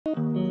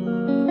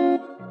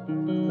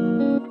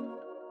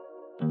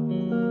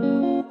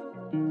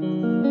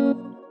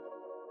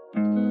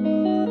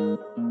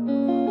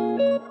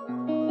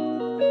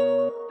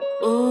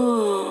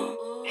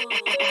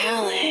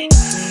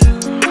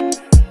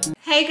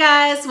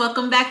guys,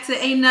 welcome back to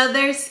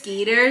another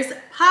Skeeter's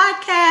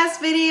podcast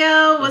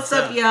video. What's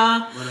up,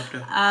 y'all?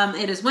 What up,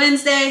 it is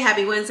Wednesday.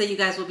 Happy Wednesday. You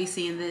guys will be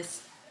seeing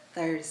this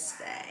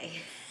Thursday.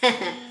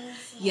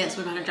 Yes,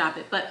 we're gonna drop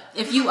it. But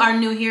if you are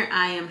new here,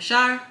 I am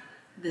Shar.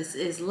 This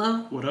is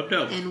Lo. What up,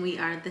 though? And we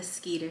are the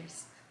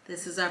Skeeters.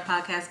 This is our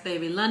podcast.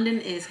 Baby London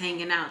is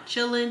hanging out,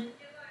 chilling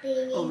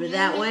over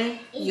that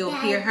way. You'll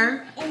hear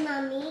her. And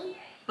mommy.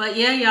 But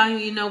yeah, y'all,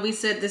 you know, we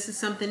said this is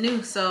something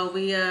new, so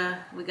we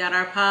got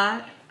our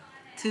pod,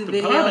 two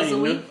videos a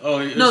week.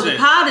 No, the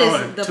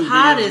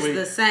pod is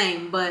the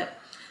same, but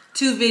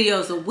 2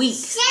 videos a week.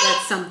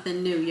 That's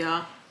something new,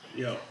 y'all.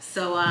 Yo.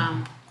 So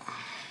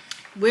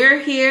we're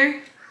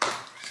here,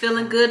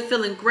 feeling good,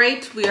 feeling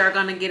great. We are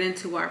gonna get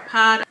into our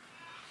pod.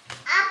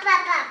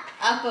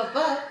 Up.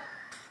 No.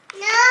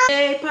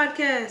 Yay,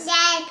 podcast.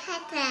 Yay,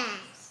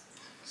 podcast.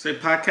 Say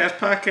podcast.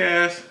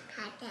 Podcast.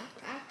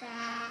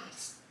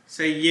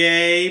 Say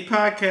yay,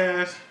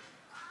 podcast.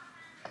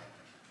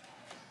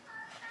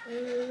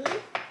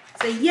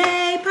 Say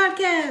yay,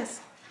 podcast.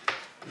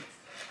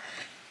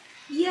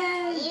 Yay.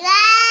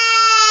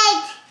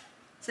 Wait.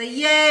 Say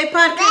yay,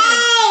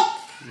 podcast.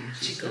 Wait.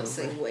 She gonna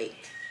say wait.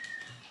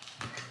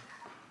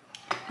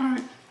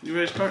 Alright, you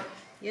ready to start?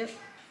 Yep.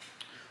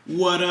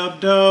 What up,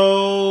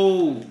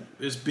 though?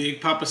 It's Big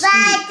Papa Skeet.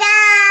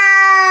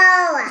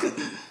 Bye.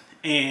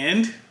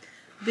 And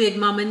Big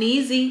Mama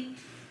Neezy.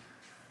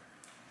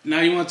 now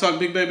you want to talk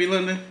Big Baby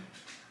London?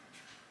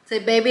 Say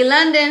Baby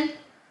London.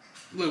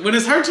 Look, when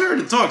it's her turn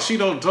to talk, she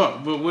don't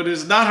talk. But when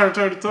it's not her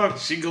turn to talk,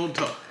 she gonna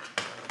talk.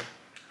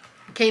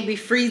 Can't be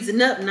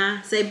freezing up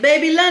now. Say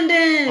Baby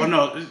London. Oh,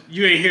 no,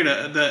 you ain't hear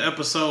the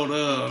episode,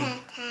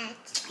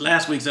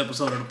 last week's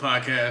episode of the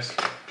podcast.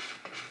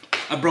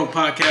 I broke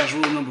podcast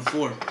rule number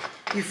 4.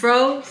 You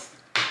froze?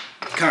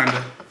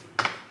 Kinda.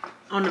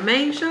 On the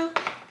main show?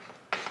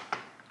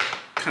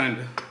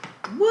 Kinda.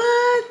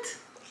 What?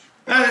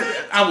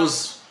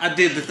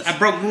 I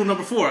broke rule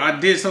number 4. I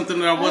did something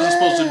that I wasn't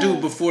supposed to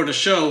do before the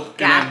show,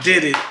 and I Gotcha.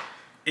 did it.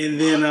 And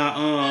then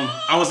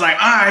I was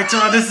like, all right,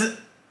 y'all, this is.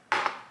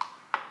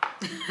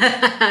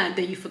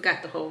 Then you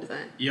forgot the whole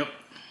thing. Yep.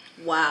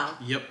 Wow.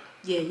 Yep.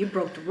 Yeah, you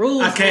broke the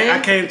rules. I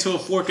came to a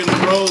fork in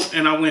the road,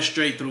 and I went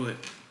straight through it.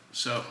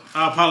 So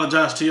I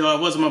apologize to y'all.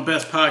 It wasn't my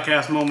best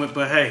podcast moment,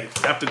 but hey,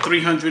 after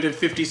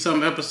 350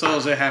 some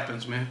episodes, it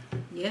happens, man.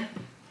 Yeah.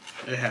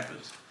 It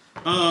happens.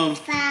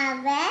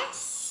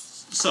 Fathers.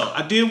 So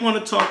I did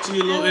want to talk to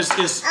you a little.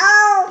 It's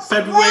Oh.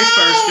 February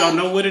 1st. Y'all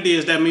know what it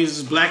is. That means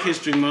it's Black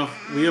History Month.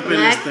 We up in this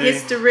Black thing.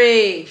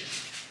 History.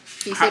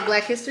 Can you say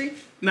Black History?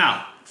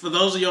 Now, for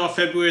those of y'all,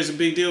 February is a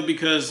big deal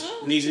because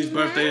Neezy's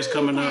birthday is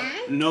coming up.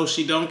 No,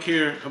 she don't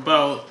care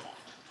about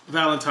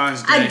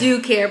Valentine's Day. I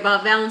do care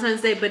about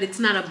Valentine's Day, but it's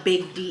not a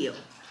big deal.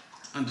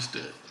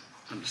 Understood.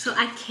 So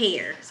I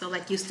care. So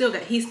like he still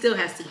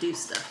has to do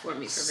stuff for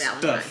me for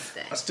Valentine's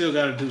Day. I still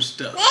got to do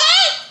stuff.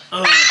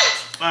 All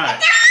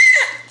right.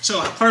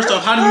 So first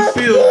off, how do you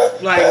feel?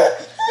 Like,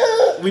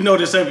 we know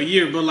this every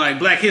year, but like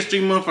Black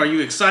History Month, are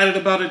you excited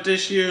about it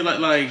this year?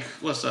 Like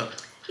what's up?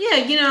 Yeah,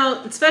 you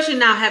know, especially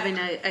now having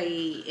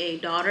a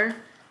daughter,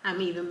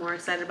 I'm even more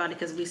excited about it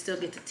because we still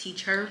get to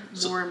teach her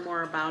more and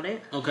more about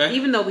it. Okay.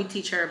 Even though we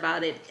teach her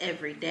about it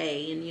every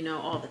day and, you know,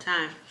 all the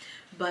time.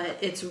 But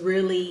it's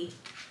really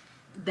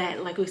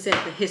that, like we said,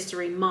 the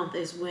History Month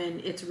is when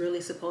it's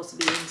really supposed to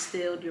be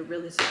instilled. You're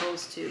really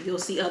supposed to. You'll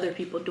see other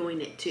people doing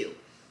it too.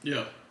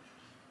 Yeah.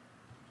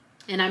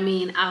 And I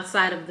mean,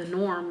 outside of the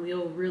norm,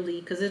 you'll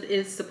really, because it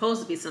is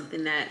supposed to be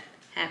something that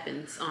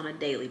happens on a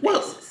daily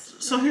basis.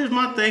 So here's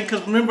my thing,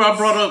 because remember I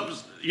brought up,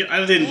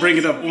 I didn't bring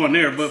it up on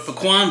there, but for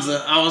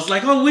Kwanzaa, I was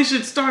like, oh, we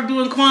should start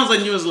doing Kwanzaa,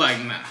 and you was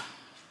like, nah.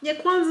 Yeah,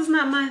 Kwanzaa's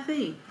not my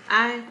thing.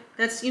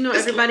 That's, you know,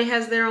 everybody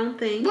has their own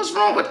thing. What's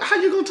wrong with, how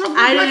you going to talk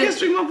about Black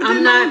History Month, but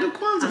then not do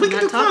Kwanzaa? We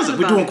can do Kwanzaa.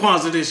 We're doing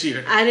Kwanzaa this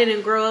year. I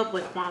didn't grow up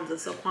with Kwanzaa,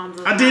 so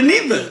Kwanzaa. I didn't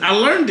either. I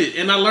learned it,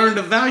 and I learned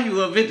the value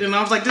of it, and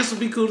I was like, this would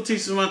be cool to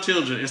teach to my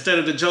children, instead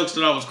of the jokes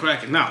that I was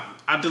cracking. Now,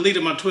 I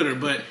deleted my Twitter,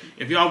 but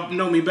if y'all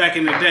know me back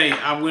in the day,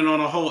 I went on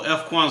a whole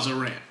F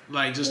Kwanzaa rant,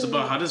 like just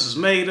about how this is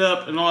made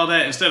up and all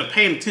that, instead of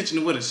paying attention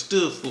to what it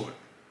stood for.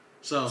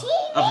 So,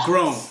 I've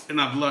grown, and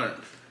I've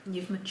learned.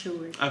 You've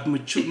matured. I'm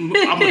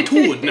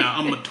matured now.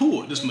 I'm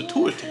matured. This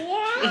maturity.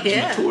 Yeah.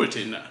 It's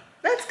maturity now.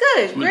 That's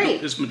good.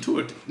 Great. It's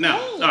maturity. Now,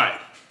 all right.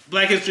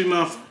 Black History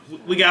Month.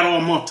 We got all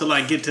month to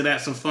like get to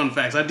that. Some fun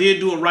facts. I did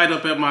do a write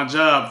up at my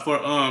job for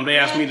they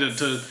asked me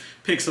to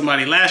pick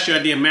somebody. Last year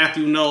I did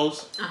Matthew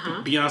Knowles,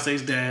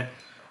 Beyonce's dad,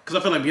 because I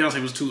feel like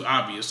Beyonce was too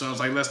obvious. So I was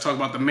like, let's talk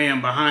about the man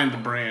behind the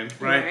brand,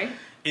 right?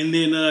 And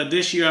then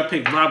this year I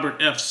picked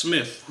Robert F.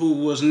 Smith, who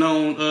was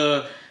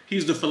known.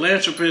 He's the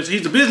philanthropist.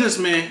 He's the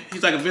businessman.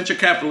 He's like a venture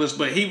capitalist,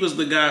 but he was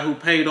the guy who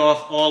paid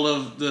off all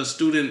of the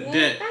student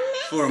debt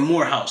for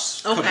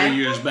Morehouse a couple of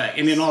years back.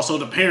 And then also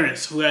the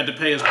parents who had to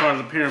pay as part of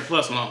the Parent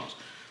Plus loans.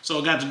 So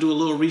I got to do a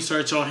little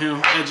research on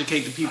him,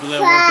 educate the people that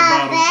work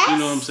about him. You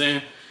know what I'm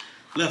saying?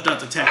 Left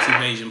out the tax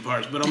evasion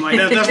parts, but I'm like,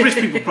 that's rich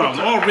people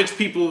problem. All rich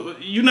people,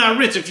 you're not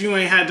rich if you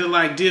ain't had to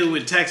like deal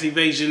with tax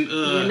evasion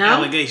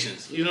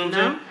allegations. You know what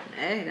I'm saying?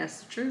 Hey,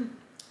 that's true.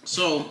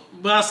 So,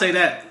 but I'll say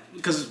that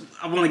because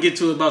I want to get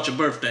to it about your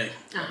birthday.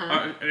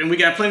 And we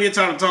got plenty of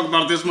time to talk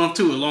about it this month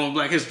too, along with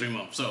Black History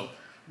Month. So,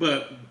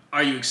 but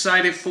are you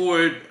excited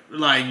for it?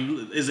 Like,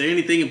 is there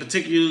anything in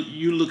particular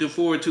you looking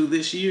forward to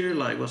this year?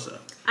 Like, what's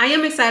up? I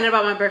am excited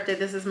about my birthday.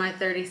 This is my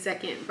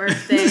 32nd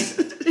birthday.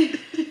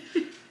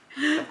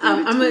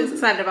 I'm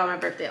excited about my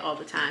birthday all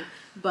the time.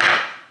 But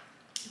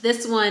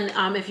this one,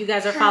 if you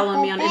guys are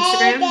following me on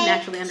Instagram,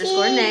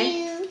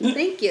 naturally_naee,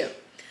 thank you.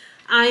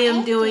 I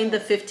am doing the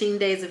 15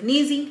 days of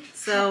Neezy.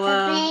 So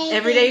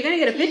every day you're going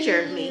to get a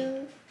picture of me.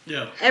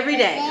 Yeah. Every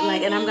day.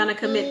 Like, and I'm going to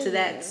commit to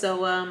that.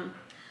 So,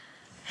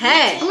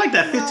 hey. I like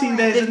that 15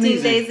 days of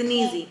Neezy. 15 days of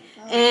Neezy.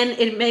 And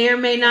it may or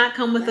may not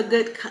come with a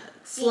good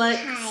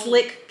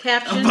slick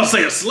caption. I'm about to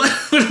say a slick.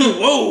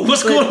 Whoa,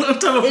 what's going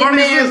on? It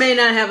may or may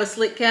not have a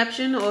slick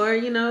caption, or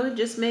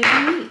just maybe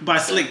me. By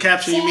slick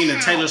caption, you mean a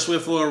Taylor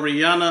Swift or a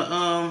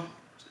Rihanna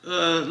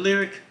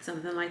lyric?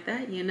 Something like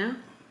that,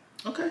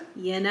 Okay.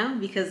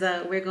 Because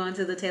we're going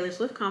to the Taylor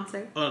Swift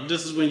concert.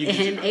 This is when you get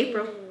in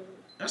April.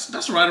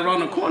 That's right around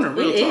the corner.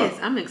 Real talk. Is.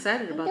 I'm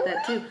excited about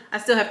that too. I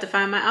still have to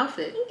find my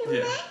outfit.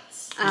 Yeah.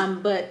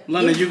 But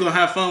London, you gonna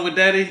have fun with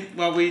Daddy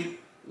while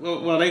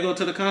they go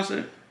to the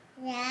concert?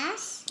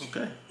 Yes.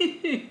 Okay.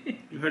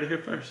 You heard it here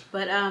first.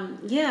 But I'm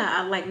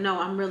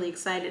really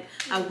excited.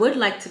 I would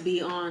like to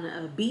be on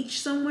a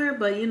beach somewhere,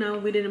 but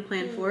we didn't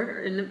plan for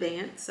it in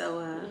advance,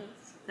 so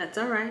that's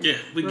all right. Yeah,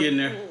 we're getting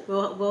there.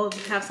 We'll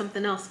have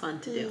something else fun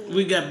to do.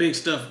 We got big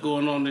stuff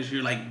going on this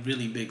year, like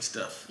really big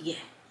stuff. Yeah.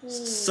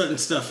 Certain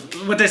stuff.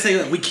 What they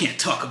say, we can't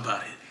talk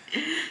about it.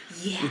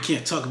 Yeah. We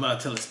can't talk about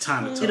it till it's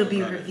time to talk about it.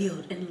 It'll be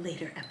revealed in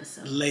later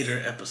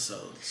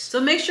episodes. So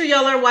make sure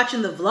y'all are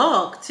watching the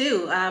vlog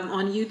too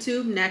on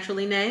YouTube,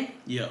 naturallynaee.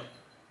 Yeah.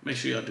 Make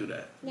sure y'all do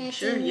that. Make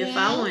sure you're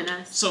following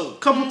us. So a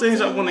couple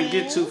things I want to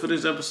get to for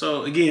this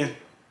episode. Again,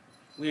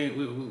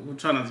 we're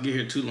trying not to get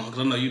here too long because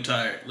I know you're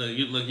tired. Look,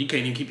 you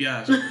can't even keep your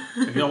eyes open.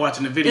 If y'all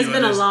watching the video, it's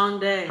been a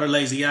long day. Her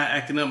lazy eye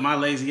acting up, my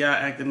lazy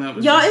eye acting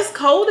up. Y'all, it's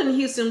cold in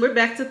Houston. We're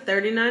back to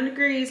 39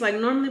 degrees. Like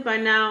normally by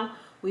now,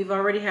 we've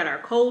already had our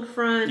cold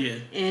front. Yeah.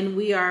 And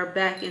we are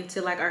back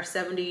into like our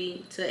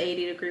 70 to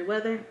 80 degree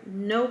weather.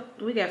 Nope.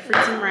 We got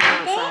freezing rain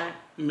outside.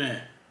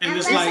 Man. And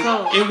it's like,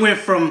 it went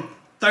from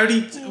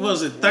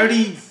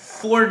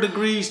 34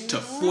 degrees to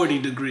 40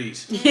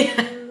 degrees.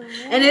 Yeah.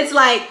 And it's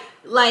like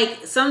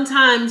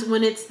sometimes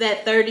when it's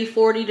that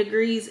 30-40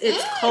 degrees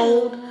it's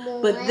cold,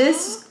 but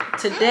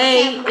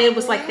today it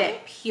was like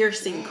that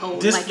piercing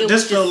cold.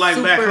 This felt like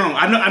back home.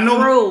 I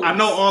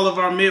know all of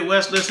our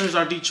Midwest listeners,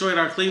 our Detroit,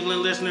 our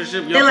Cleveland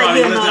listenership, y'all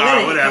probably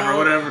listen,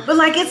 whatever. But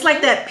like it's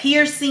like that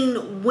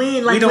piercing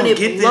wind, like we don't when it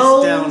get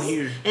blows this down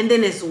here. And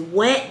then it's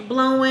wet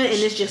blowing and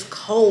it's just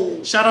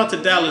cold. Shout out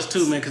to Dallas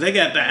too, man, because they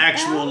got the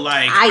actual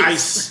like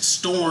ice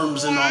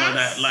storms and all of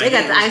that. Like, they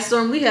got the ice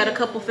storm we had a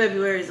couple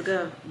Februaries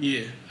ago.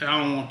 Yeah, I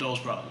don't want those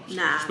problems.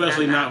 Nah,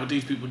 especially not with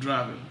these people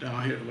driving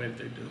down here the way that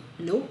they do.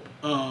 Nope.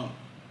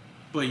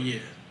 But yeah,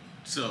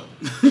 so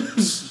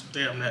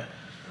damn that.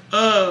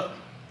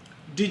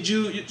 Did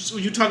you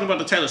talking about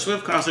the Taylor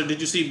Swift concert? Did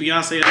you see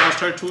Beyonce announced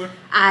her tour?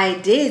 I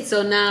did.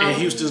 So now and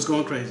Houston's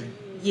going crazy.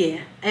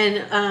 Yeah,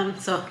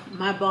 and so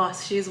my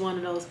boss, she's one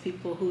of those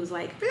people who's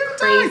like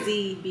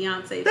crazy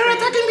Beyonce. They're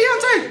attacking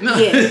Beyonce. No.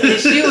 Yeah, and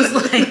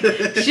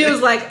she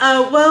was like,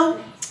 well,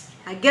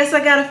 I guess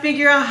I gotta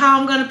figure out how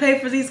I'm gonna pay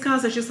for these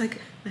concerts. She was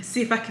like, let's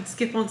see if I can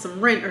skip on some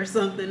rent or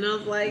something. And I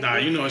was like, nah,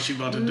 you know what she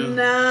about to do? Nah. She's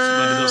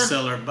about to go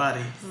sell her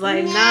body.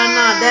 Like, nah,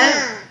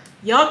 that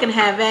y'all can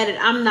have at it.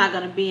 I'm not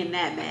gonna be in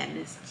that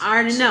madness. I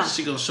already know.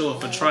 She gonna show up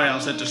for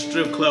tryouts at the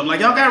strip club. Like,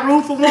 y'all got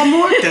room for one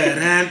more?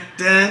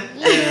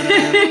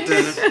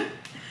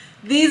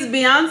 These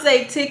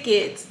Beyonce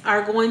tickets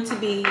are going to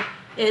be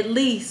at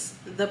least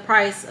the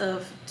price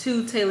of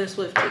 2 Taylor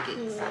Swift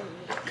tickets.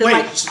 Wait,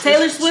 like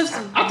Taylor Swift's.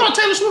 I thought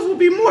Taylor Swift would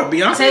be more.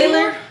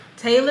 Beyonce.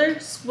 Taylor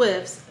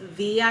Swift's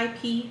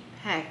VIP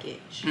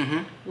package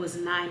was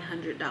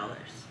 $900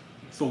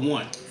 for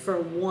one.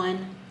 For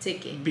one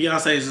ticket.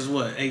 Beyonce's is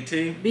what,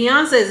 18?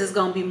 Beyonce's is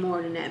gonna be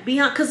more than that.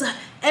 Because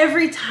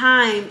every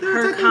time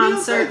her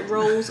concert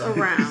rolls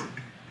around,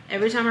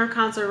 at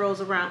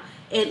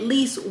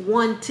least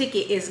one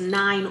ticket is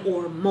 $9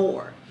 or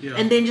more. Yeah.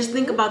 And then just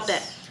think about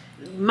that.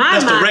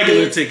 That's the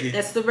regular ticket.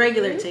 That's the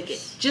regular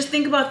ticket. Just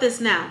think about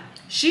this now.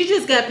 She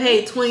just got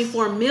paid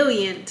 $24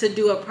 million to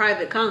do a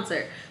private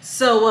concert.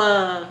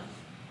 So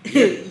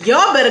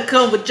y'all better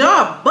come with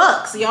y'all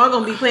bucks. Y'all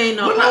gonna be paying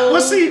the whole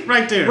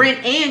right there.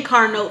 Rent and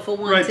car note for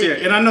one ticket. There.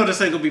 And I know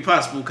this ain't gonna be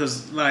possible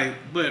because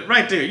but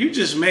right there, you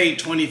just made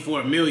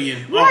 $24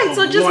 million off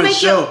so of just one make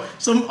show.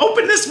 So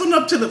open this one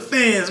up to the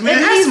fans, man.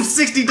 Have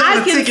some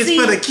 $60 tickets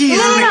for the kids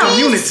in the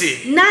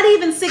community. Not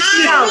even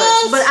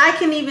 $60, but I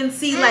can even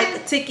see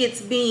like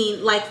tickets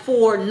being like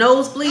for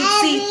nosebleed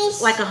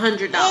seats like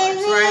 $100,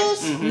 right?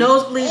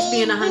 Nosebleeds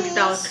being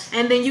 $100,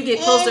 and then you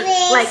get closer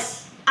like.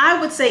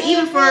 I would say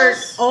even for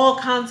all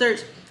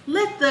concerts,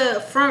 let the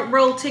front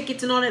row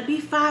tickets and all that be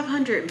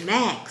 $500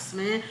 max,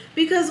 man.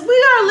 Because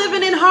we are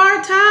living in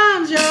hard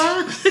times,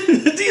 y'all.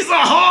 These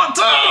are hard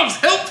times.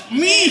 Help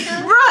me.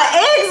 Bruh,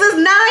 eggs is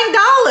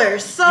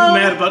 $9. So you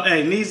mad about that?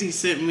 Hey, Neezy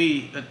sent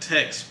me a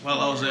text while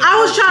I was at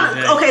I was trying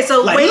to, okay,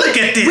 so like, wait, look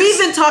at this. We've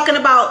been talking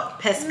about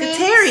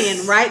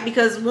pescatarian, right?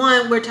 Because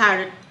one,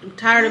 I'm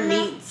tired of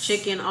meat,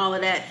 chicken, all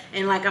of that.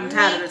 And like, I'm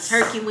tired of the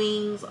turkey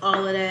wings,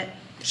 all of that.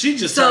 She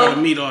just tired of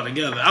meat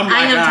altogether. I'm like,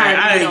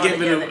 I ain't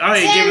giving it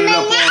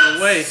up all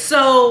the way.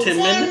 So, 10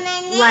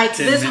 minutes? like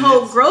this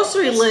whole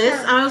grocery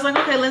list, I was like,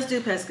 okay, let's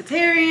do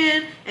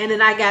pescatarian. And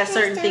then I got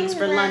certain things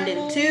for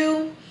London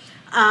too.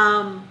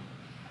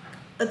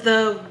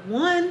 The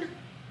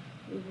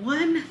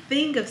one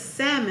thing of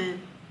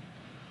salmon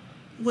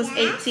was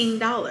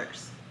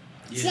 $18.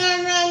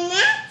 Yeah.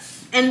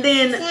 And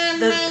then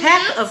the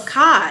pack of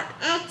cod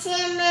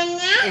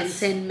in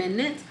 10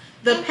 minutes.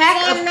 The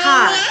pack of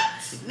cod.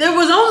 There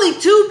was only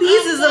 2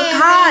 pieces of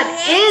cod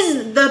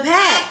in the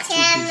pack.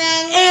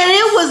 And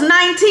it was $19.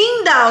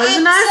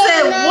 And I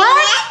said,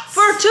 what?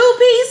 For 2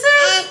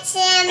 pieces?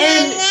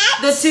 And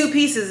the 2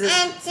 pieces is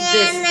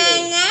this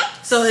big.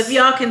 So if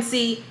y'all can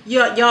see,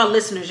 y'all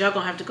listeners, y'all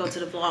gonna have to go to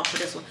the vlog for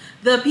this one.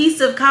 The piece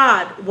of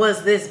cod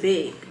was this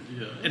big.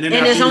 Yeah. And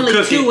there's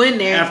only 2 in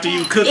there. After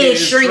you cook it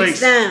shrinks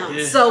down.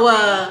 Yeah. So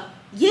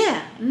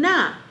yeah,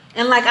 nah.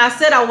 And like I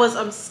said,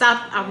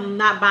 I'm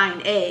not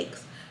buying eggs.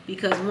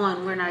 Because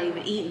one, we're not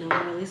even eating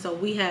them really. So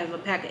we have a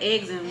pack of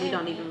eggs and we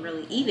don't even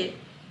really eat it.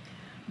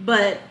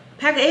 But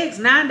pack of eggs,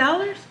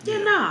 $9?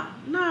 Yeah,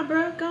 nah,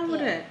 bro, go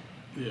with that.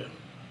 Yeah.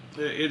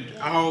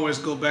 I always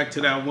go back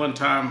to that one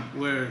time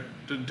where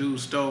the dude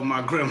stole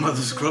my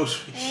grandmother's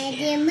groceries.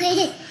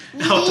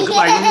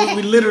 Like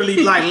we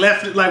literally like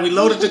left it, like we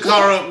loaded the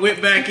car up,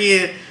 went back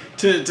in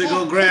to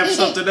go grab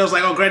something else.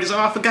 Like, oh, Granny's,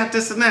 I forgot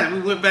this and that.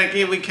 We went back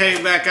in, we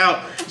came back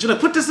out. She's like,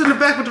 put this in the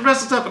back with the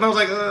rest of the stuff. And I was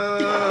like,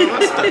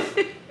 what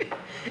stuff?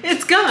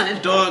 It's gone.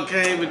 The dog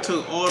came and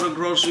took all the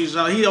groceries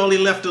out. He only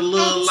left the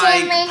little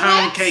like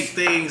pound cake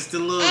things, the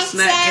little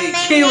snack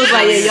cakes. He was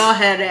like, yeah, y'all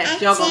had that.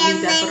 Y'all gonna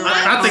need that for the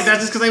ride. I think that's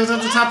just because they was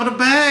at the top of the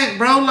bag,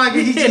 bro. Like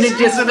he and it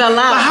just fell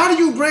out. Like, how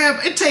do you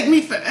grab? It take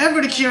me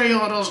forever to carry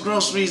all those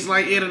groceries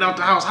like in and out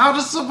the house. How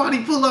does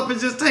somebody pull up and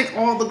just take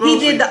all the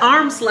groceries? He did the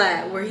arm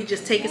slide where he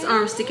just take his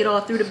arm, stick it all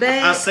through the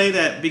bag. I say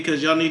that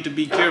because y'all need to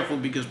be careful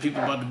because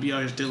people about to be out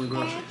here stealing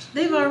groceries.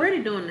 They've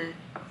already doing that.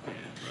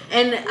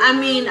 And I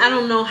mean, I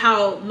don't know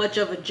how much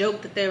of a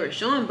joke that they were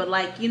showing, but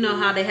like, you know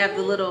how they have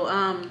the little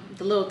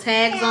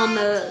tags on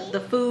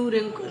the food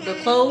and the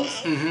clothes?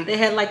 Mm-hmm. They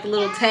had like the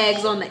little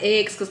tags on the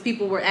eggs because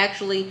people were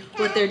actually,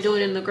 what they're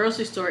doing in the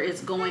grocery store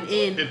is going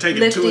in. They're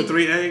taking lifting, 2 or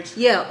 3 eggs?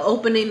 Yeah,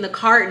 opening the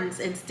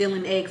cartons and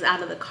stealing eggs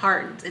out of the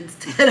cartons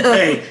instead of...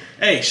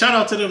 Hey, shout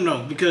out to them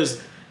though,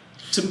 because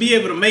to be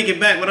able to make it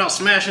back without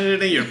smashing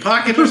it in your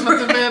pocket or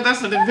something, man,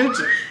 that's an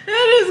adventure.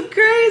 That is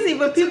crazy,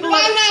 but people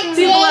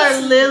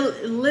are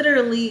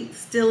literally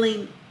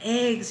stealing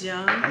eggs,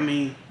 y'all. I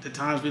mean, the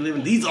times we live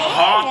in, these are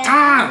hard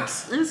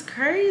times. It's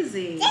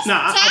crazy.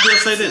 Now, I will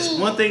say this.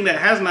 One thing that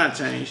has not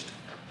changed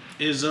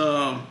is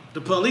the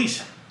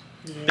police.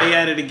 Yeah. They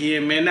at it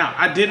again, man. Now,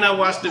 I did not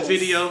watch the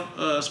video.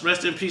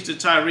 Rest in peace to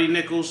Tyree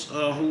Nichols,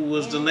 who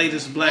was the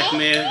latest black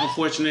man,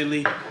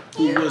 unfortunately,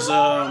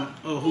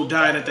 who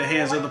died at the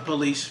hands of the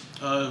police.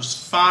 It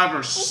was 5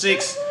 or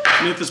 6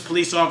 Memphis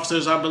police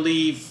officers, I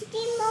believe.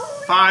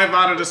 5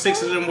 out of the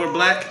 6 of them were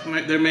black.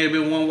 There may have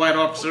been 1 white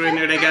officer in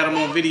there. They got him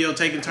on video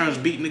taking turns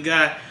beating the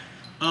guy.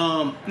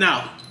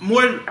 Now,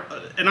 more,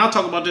 and I'll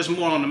talk about this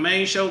more on the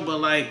main show, but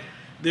like,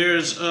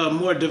 there's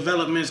more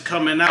developments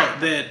coming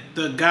out that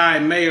the guy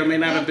may or may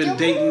not have been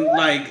dating,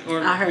 like, or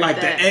like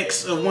the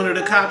ex of one of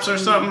the cops or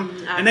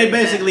something. And they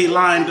basically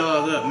lined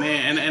dog up,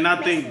 man. And I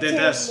think that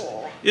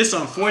it's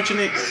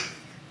unfortunate.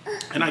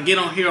 And I get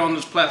on here on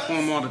this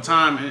platform all the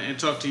time and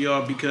talk to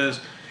y'all because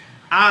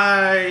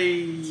I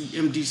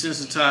am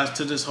desensitized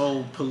to this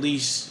whole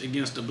police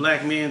against the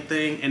black man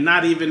thing, and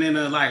not even in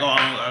a like, oh,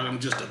 I'm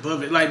just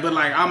above it, like, but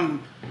like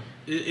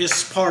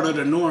it's part of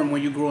the norm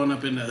when you're growing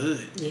up in the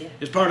hood. Yeah.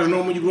 It's part of the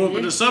norm when you grow up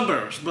in the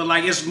suburbs, but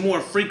like it's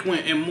more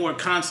frequent and more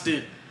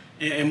constant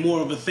and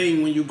more of a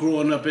thing when you're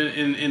growing up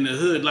in the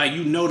hood. Like,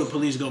 you know the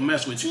police gonna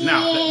mess with you.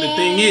 Now, the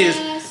thing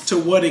is, to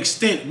what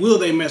extent will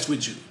they mess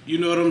with you? You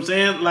know what I'm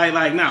saying?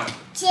 Like now, me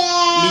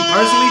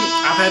personally,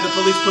 I've had the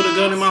police put a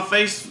gun in my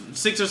face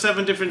 6 or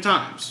 7 different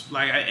times.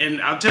 Like,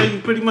 and I'll tell you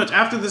pretty much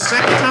after the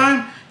second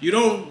time, you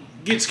don't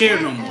get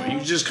scared no more. You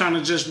just kind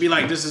of just be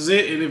like, this is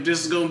it, and if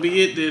this is gonna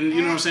be it, then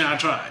you know what I'm saying, I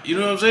tried. You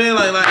know what I'm saying?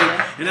 Like,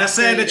 and that's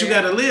sad that you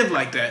gotta live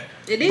like that.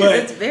 It is. But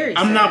it's very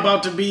sad. I'm not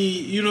about to be,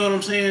 you know what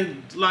I'm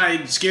saying,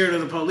 like scared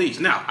of the police.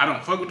 Now, I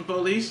don't fuck with the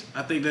police.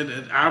 I think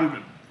that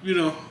I'm, you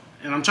know,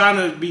 and I'm trying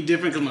to be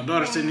different because my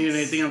daughter's sitting here and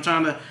everything.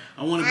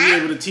 I want to be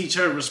able to teach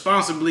her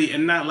responsibly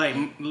and not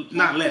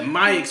let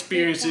my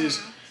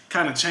experiences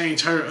kind of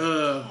change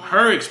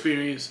her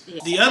experience. Yeah.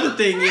 The other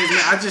thing is,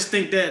 man, I just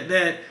think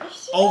that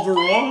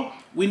overall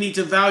we need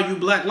to value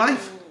black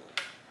life.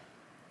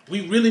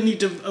 We really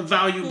need to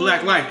value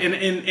black life,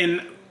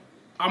 and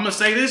I'm gonna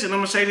say this, and I'm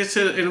gonna say this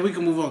and we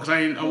can move on because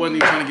I wasn't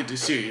even trying to get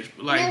this serious.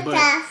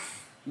 But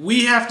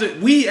we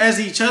as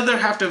each other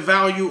have to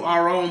value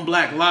our own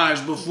black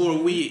lives before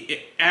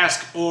we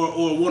ask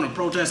or want to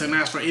protest and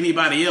ask for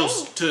anybody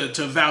else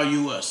to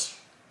value us.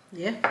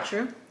 Yeah,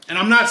 true. And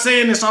I'm not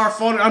saying it's our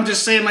fault. I'm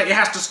just saying like it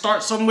has to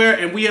start somewhere,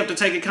 and we have to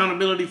take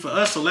accountability for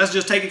us. So let's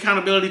just take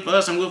accountability for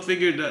us, and we'll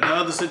figure the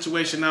other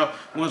situation out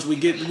once we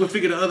get. We'll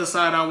figure the other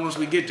side out once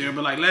we get there.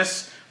 But like,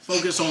 let's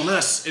focus on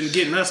us and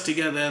getting us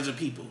together as a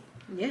people.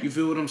 Yeah. You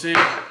feel what I'm saying?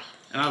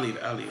 And I'll leave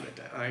it at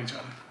that. I ain't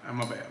trying to.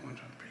 My bad. I'm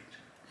trying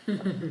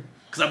to preach.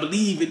 Because I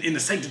believe in the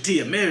sanctity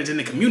of marriage and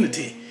the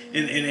community.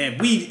 And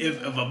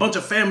if a bunch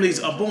of families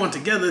are born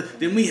together,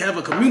 then we have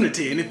a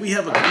community. And if we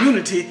have a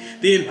community,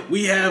 then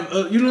we have,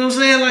 you know what I'm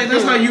saying? Like,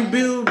 that's how you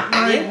build,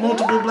 like,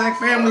 multiple black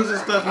families and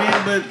stuff,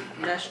 man. But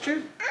that's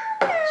true.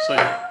 So,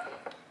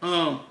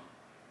 yeah.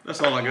 That's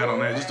all I got on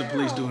that. Just the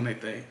police doing their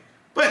thing.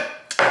 But,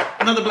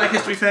 another Black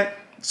History fact.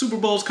 Super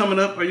Bowl's coming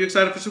up. Are you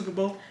excited for Super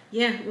Bowl?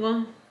 Yeah,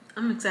 well,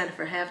 I'm excited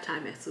for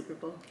halftime at Super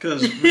Bowl.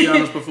 Because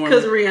Rihanna's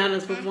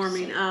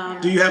performing?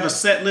 Do you have a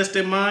set list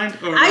in mind?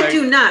 Or I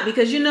do not,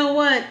 because you know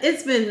what?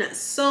 It's been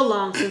so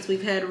long since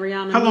we've had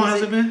Rihanna How long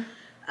has it been?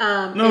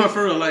 No,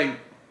 for real, like...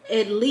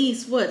 At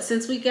least,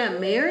 since we got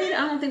married?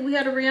 I don't think we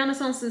had a Rihanna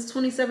song since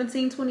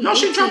 2017, 2018. No,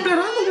 she dropped that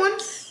other one.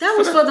 That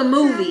was for the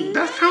movie.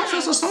 That counts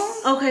as a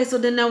song? Okay, so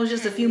then that was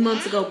just a few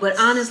months ago. But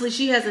honestly,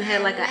 she hasn't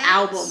had like an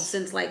album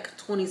since like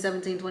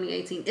 2017,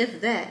 2018, if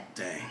that.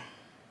 Dang.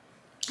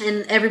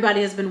 And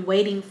everybody has been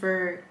waiting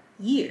for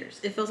years.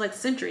 It feels like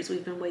centuries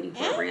we've been waiting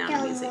for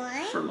Rihanna music.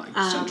 For like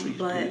centuries.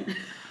 But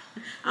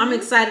I'm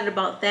excited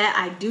about that.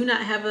 I do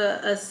not have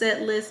a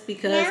set list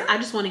because I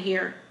just want to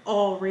hear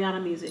all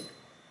Rihanna music.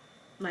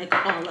 Like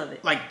all of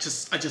it. Like I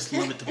just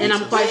love it to And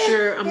I'm quite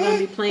sure I'm going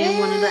to be playing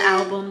one of the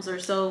albums or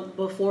so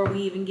before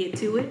we even get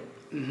to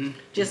it. Mm-hmm.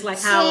 Just like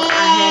how I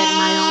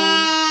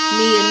had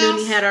me and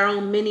Noonie had our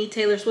own mini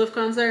Taylor Swift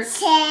concert.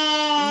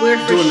 We're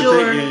for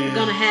sure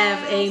going to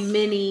have a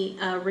mini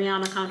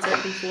Rihanna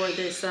concert before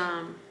this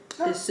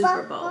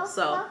Super Bowl.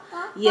 So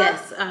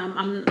yes,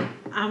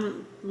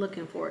 I'm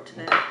looking forward to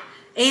that.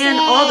 And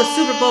all the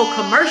Super Bowl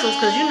commercials,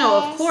 because you know,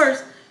 of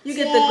course, you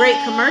get the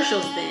great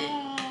commercials then.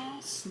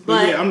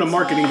 But yeah, I'm the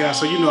marketing guy,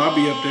 so you know I'll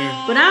be up there.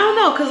 But I don't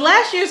know, because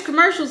last year's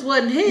commercials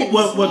wasn't hits.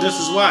 Well, this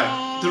is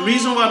why. The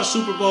reason why the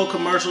Super Bowl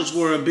commercials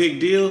were a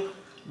big deal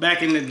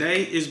back in the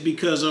day is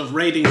because of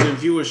ratings and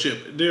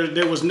viewership.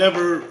 There was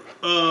never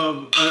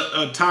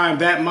a time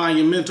that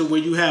monumental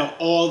where you have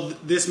all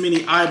this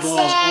many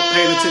eyeballs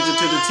paying attention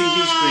to the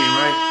TV screen,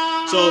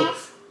 right? So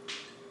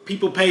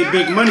people pay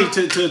big money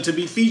to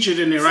be featured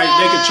in there, right?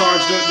 They could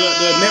charge, the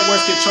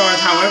networks could charge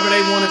however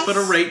they wanted for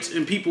the rates,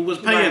 and people was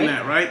paying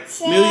that, right?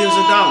 Millions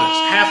of dollars,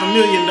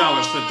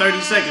 $500,000 for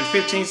 30 seconds,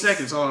 15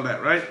 seconds, all of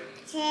that, right?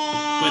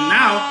 But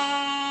now,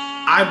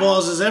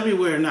 eyeballs is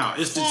everywhere now.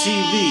 It's the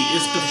TV,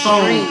 it's the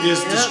phone,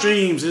 it's the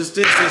streams, it's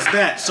this, it's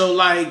that. So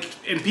like,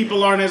 and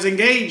people aren't as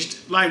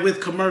engaged like with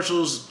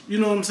commercials, you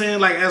know what I'm saying?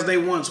 Like as they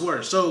once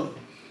were. So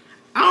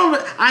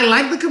I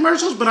like the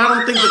commercials, but I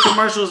don't think the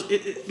commercials,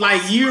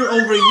 like year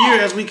over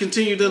year, as we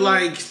continue to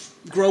like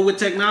grow with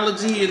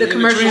technology, and the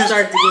commercials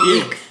start to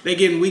get weak. They're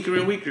getting weaker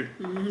and weaker.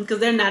 Because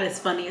they're not as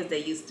funny as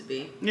they used to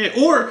be. Yeah,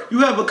 or you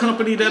have a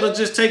company that'll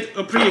just take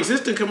a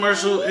pre-existing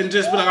commercial and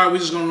just be like, all right, we're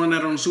just gonna run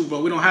that on the Super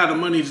Bowl. We don't have the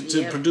money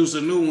to produce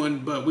a new one,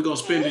 but we're gonna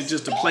spend it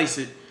just to place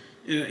it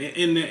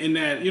in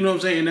that, you know what I'm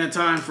saying, in that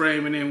time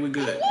frame, and then we're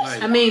good.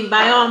 Like, I mean,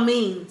 by all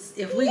means,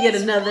 if we get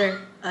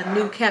a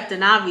new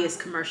Captain Obvious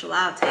commercial,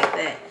 I'll take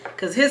that,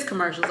 because his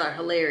commercials are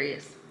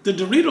hilarious. The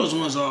Doritos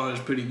ones are always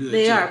pretty good.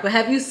 They are, but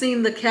have you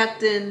seen the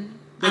Captain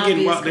Obvious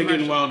commercials? They're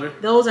getting wilder.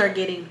 Those are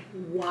getting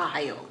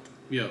wild.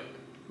 Yep.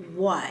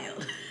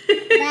 Wild.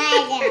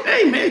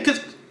 Hey man,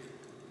 because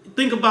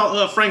think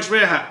about Frank's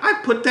Red Hot.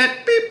 I put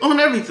that beep on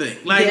everything.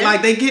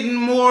 Like they getting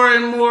more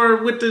and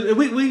more with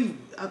the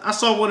I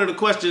saw one of the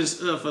questions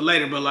for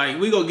later, but like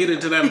we gonna get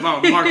into that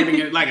about marketing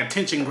and like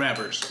attention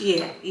grabbers.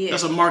 Yeah.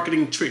 That's a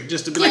marketing trick,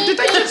 just to be like, did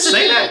they just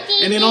say that?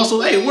 And then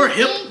also, hey, we're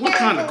hip, we're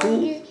kind of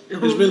cool.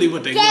 Is really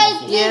what they're going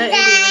for. Yeah, it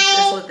is.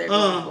 That's what they're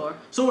going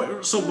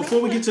for. So before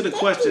we get to the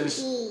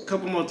questions, a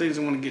couple more things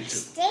I want to get to.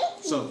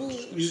 So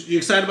you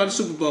excited about the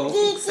Super Bowl?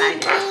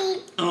 Excited.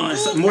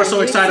 More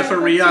so excited for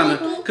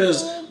Rihanna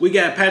because we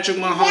got Patrick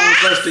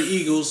Mahomes versus the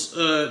Eagles,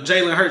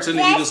 Jalen Hurts and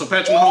the Eagles. So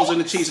Patrick Mahomes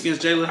and the Chiefs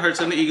against Jalen Hurts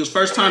and the Eagles.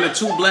 First time that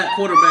two black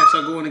quarterbacks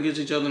are going against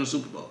each other in the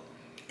Super Bowl.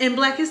 In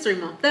Black History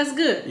Month. That's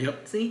good.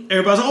 Yep. See?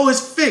 Everybody's always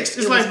fixed.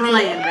 It's like, bro,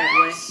 that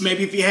way.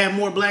 Maybe if you had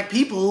more black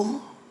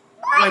people,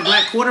 like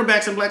black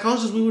quarterbacks and black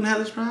coaches, we wouldn't have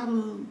this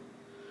problem.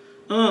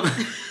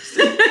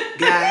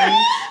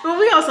 Guys. But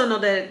we also know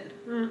that,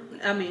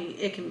 I mean,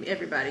 it can,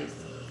 everybody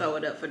throw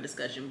it up for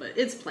discussion, but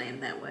it's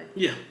planned that way.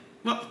 Yeah.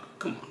 Well,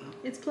 come on now.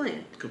 It's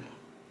planned. Come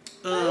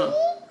on.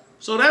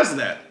 So that's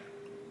that.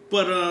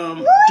 But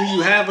do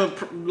you have a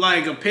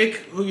pick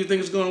who you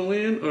think is going to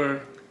win,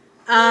 or?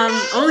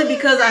 Only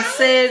because I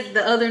said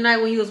the other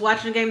night when you was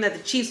watching the game that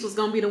the Chiefs was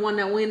going to be the one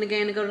that win the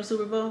game to go to the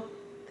Super Bowl.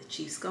 The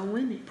Chiefs going to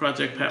win it.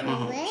 Project Pat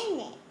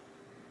Mahomes.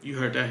 You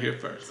heard that here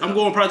first. I'm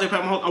going Project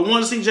Pat Mahomes. I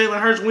want to see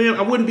Jalen Hurts win.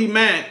 I wouldn't be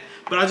mad,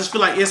 but I just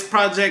feel like it's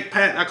Project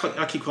Pat.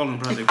 I keep calling him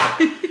Project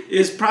Pat.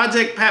 It's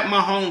Project Pat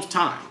Mahomes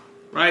time,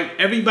 right?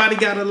 Everybody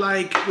gotta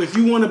like, if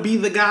you want to be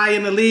the guy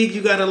in the league,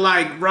 you gotta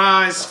like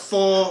rise,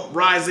 fall,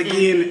 rise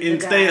again, and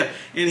stay up.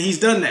 And he's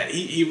done that.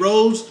 He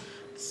rose,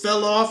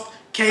 fell off,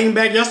 came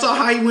back. Y'all saw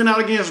how he went out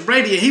against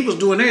Brady, and he was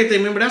doing everything.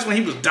 Remember, that's when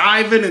he was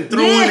diving and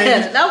throwing.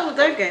 Yeah,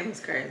 that game was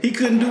crazy. He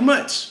couldn't do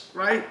much,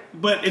 right?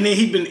 And then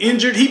he'd been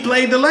injured. He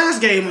played the last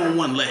game on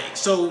one leg,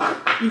 so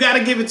you got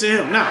to give it to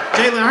him. Now,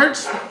 Jalen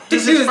Hurts,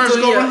 this is his first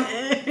go run.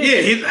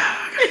 Yeah, he's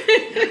gotta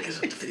get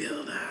up the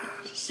field.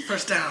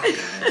 First down,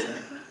 guys.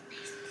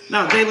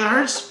 Now, Jalen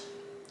Hurts,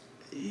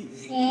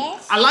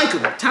 I like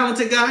him.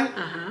 Talented guy.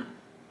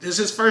 This is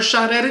his first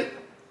shot at it.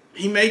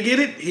 He may get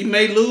it. He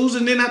may lose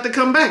and then have to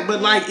come back.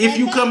 But, like, if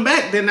you come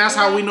back, then that's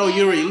how we know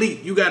you're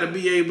elite. You got to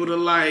be able to,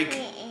 like,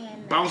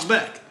 bounce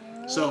back.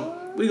 So,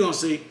 we're going to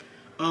see.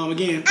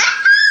 Again,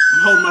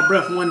 I'm holding my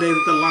breath one day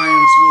that the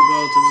Lions will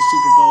go to the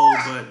Super Bowl.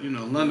 But, you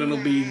know, London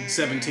will be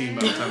 17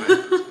 by the time it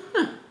happens.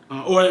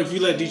 Or if you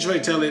let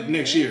Detroit tell it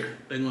next year,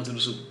 they're going to the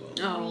Super Bowl.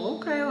 Oh,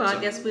 okay. Well, I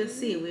guess we'll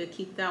see. We'll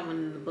keep that one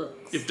in the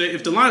books.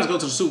 If the Lions go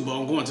to the Super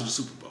Bowl, I'm going to the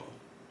Super Bowl.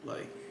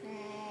 Like,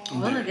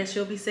 well, I guess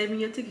you'll be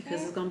saving your ticket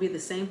because it's going to be the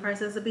same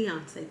price as a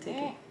Beyonce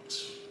ticket.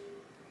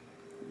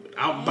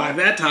 By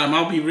that time,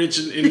 I'll be rich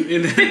and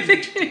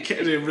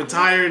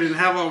retired and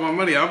have all my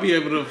money. I'll be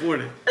able to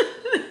afford it.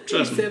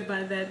 Trust me.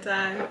 By that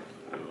time.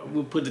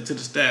 We'll put it to the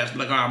staff.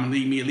 Like, all right, I'm going to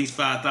need me at least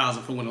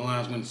 $5,000 for when the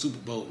Lions win the Super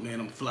Bowl, man. I'm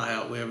going to fly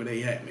out wherever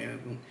they at,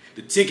 man.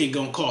 The ticket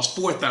going to cost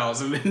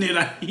 $4,000, and then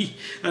I need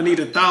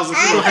 $1,000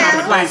 for the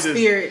half places.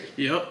 Spirit.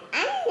 Yep.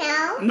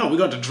 I know. No, we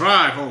got to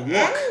drive or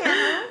walk.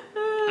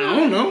 I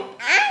don't know.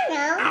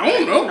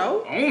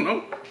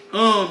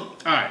 All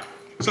right.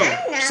 So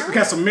we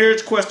got some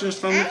marriage questions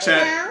from the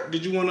chat.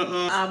 Did you want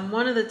to?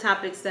 One of the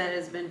topics that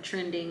has been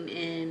trending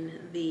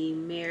in the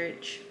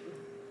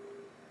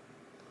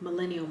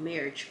millennial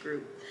marriage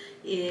group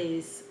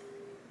is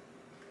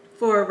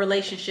for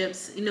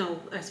relationships, you know,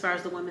 as far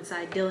as the women's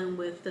side, dealing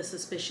with the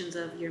suspicions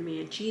of your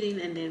man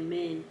cheating, and then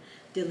men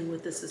dealing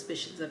with the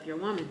suspicions of your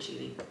woman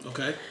cheating.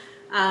 Okay.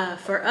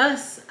 For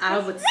us, I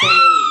would say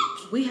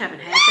we haven't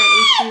had that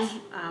issue.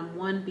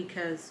 One,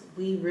 because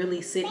we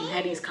really sit and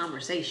have these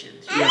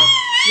conversations. Yeah.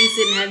 We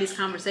sit and have these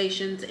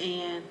conversations,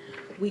 and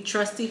we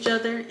trust each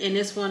other. And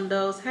it's one of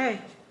those, hey,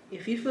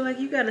 if you feel like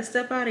you got to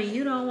step out and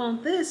you don't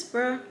want this,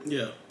 bro.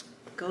 Yeah.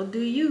 Go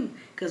do you.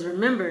 Because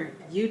remember,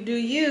 you do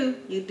you.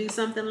 You do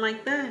something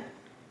like that,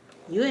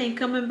 you ain't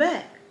coming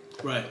back.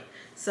 Right.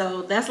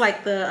 So that's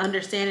like the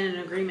understanding and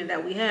agreement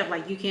that we have.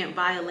 Like, you can't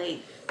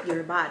violate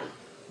your body.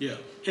 Yeah.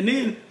 And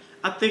then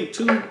I think,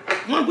 too,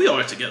 one, we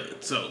are together.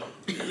 So.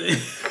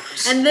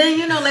 And then,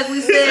 you know, like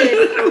we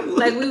said,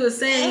 like we were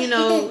saying, you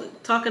know,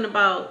 talking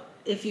about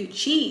if you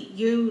cheat,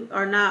 you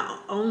are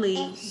not only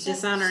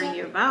dishonoring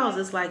your vows.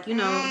 It's like, you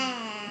know,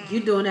 you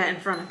doing that in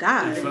front of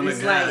God. And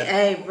it's like,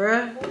 hey,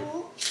 bruh,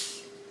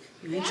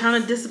 you ain't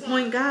trying to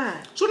disappoint God.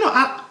 So no,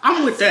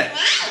 I'm with that.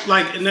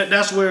 Like, and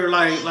that's where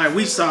like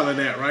we solid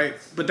at, right?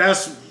 But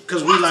that's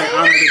because we like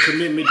honor the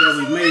commitment that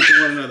we made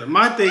to one another.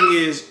 My thing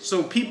is,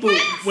 so people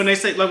when they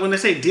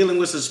say dealing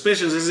with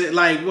suspicions, is it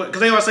like what?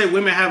 Because they always say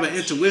women have an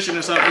intuition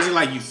or something. Is it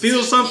like you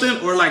feel something,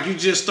 or like you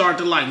just start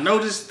to like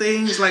notice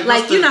things?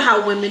 Like you know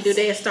how women do?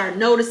 They start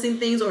noticing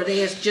things, or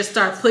they just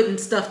start putting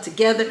stuff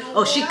together.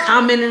 Oh, she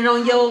commented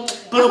on your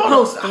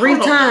post 3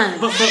 times.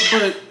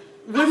 But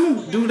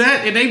women do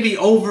that, and they be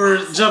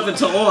over jumping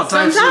to all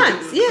types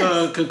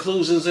of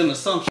conclusions and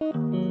assumptions.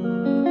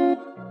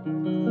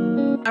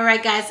 All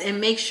right, guys,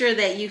 and make sure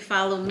that you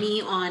follow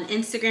me on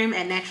Instagram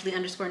at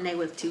naturally_nae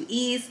with 2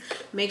 E's.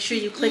 Make sure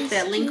you click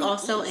that link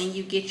also, and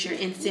you get your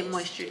Instant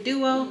Moisture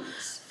Duo.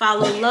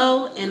 Follow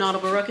Low and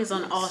Audible Ruckus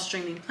on all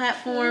streaming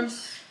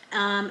platforms.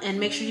 And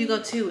make sure you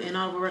go to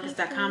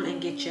inaudibleruckus.com and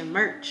get your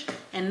merch.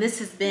 And this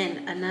has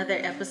been another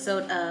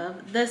episode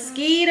of The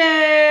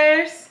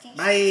Skeeters.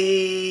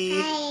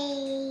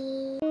 Bye.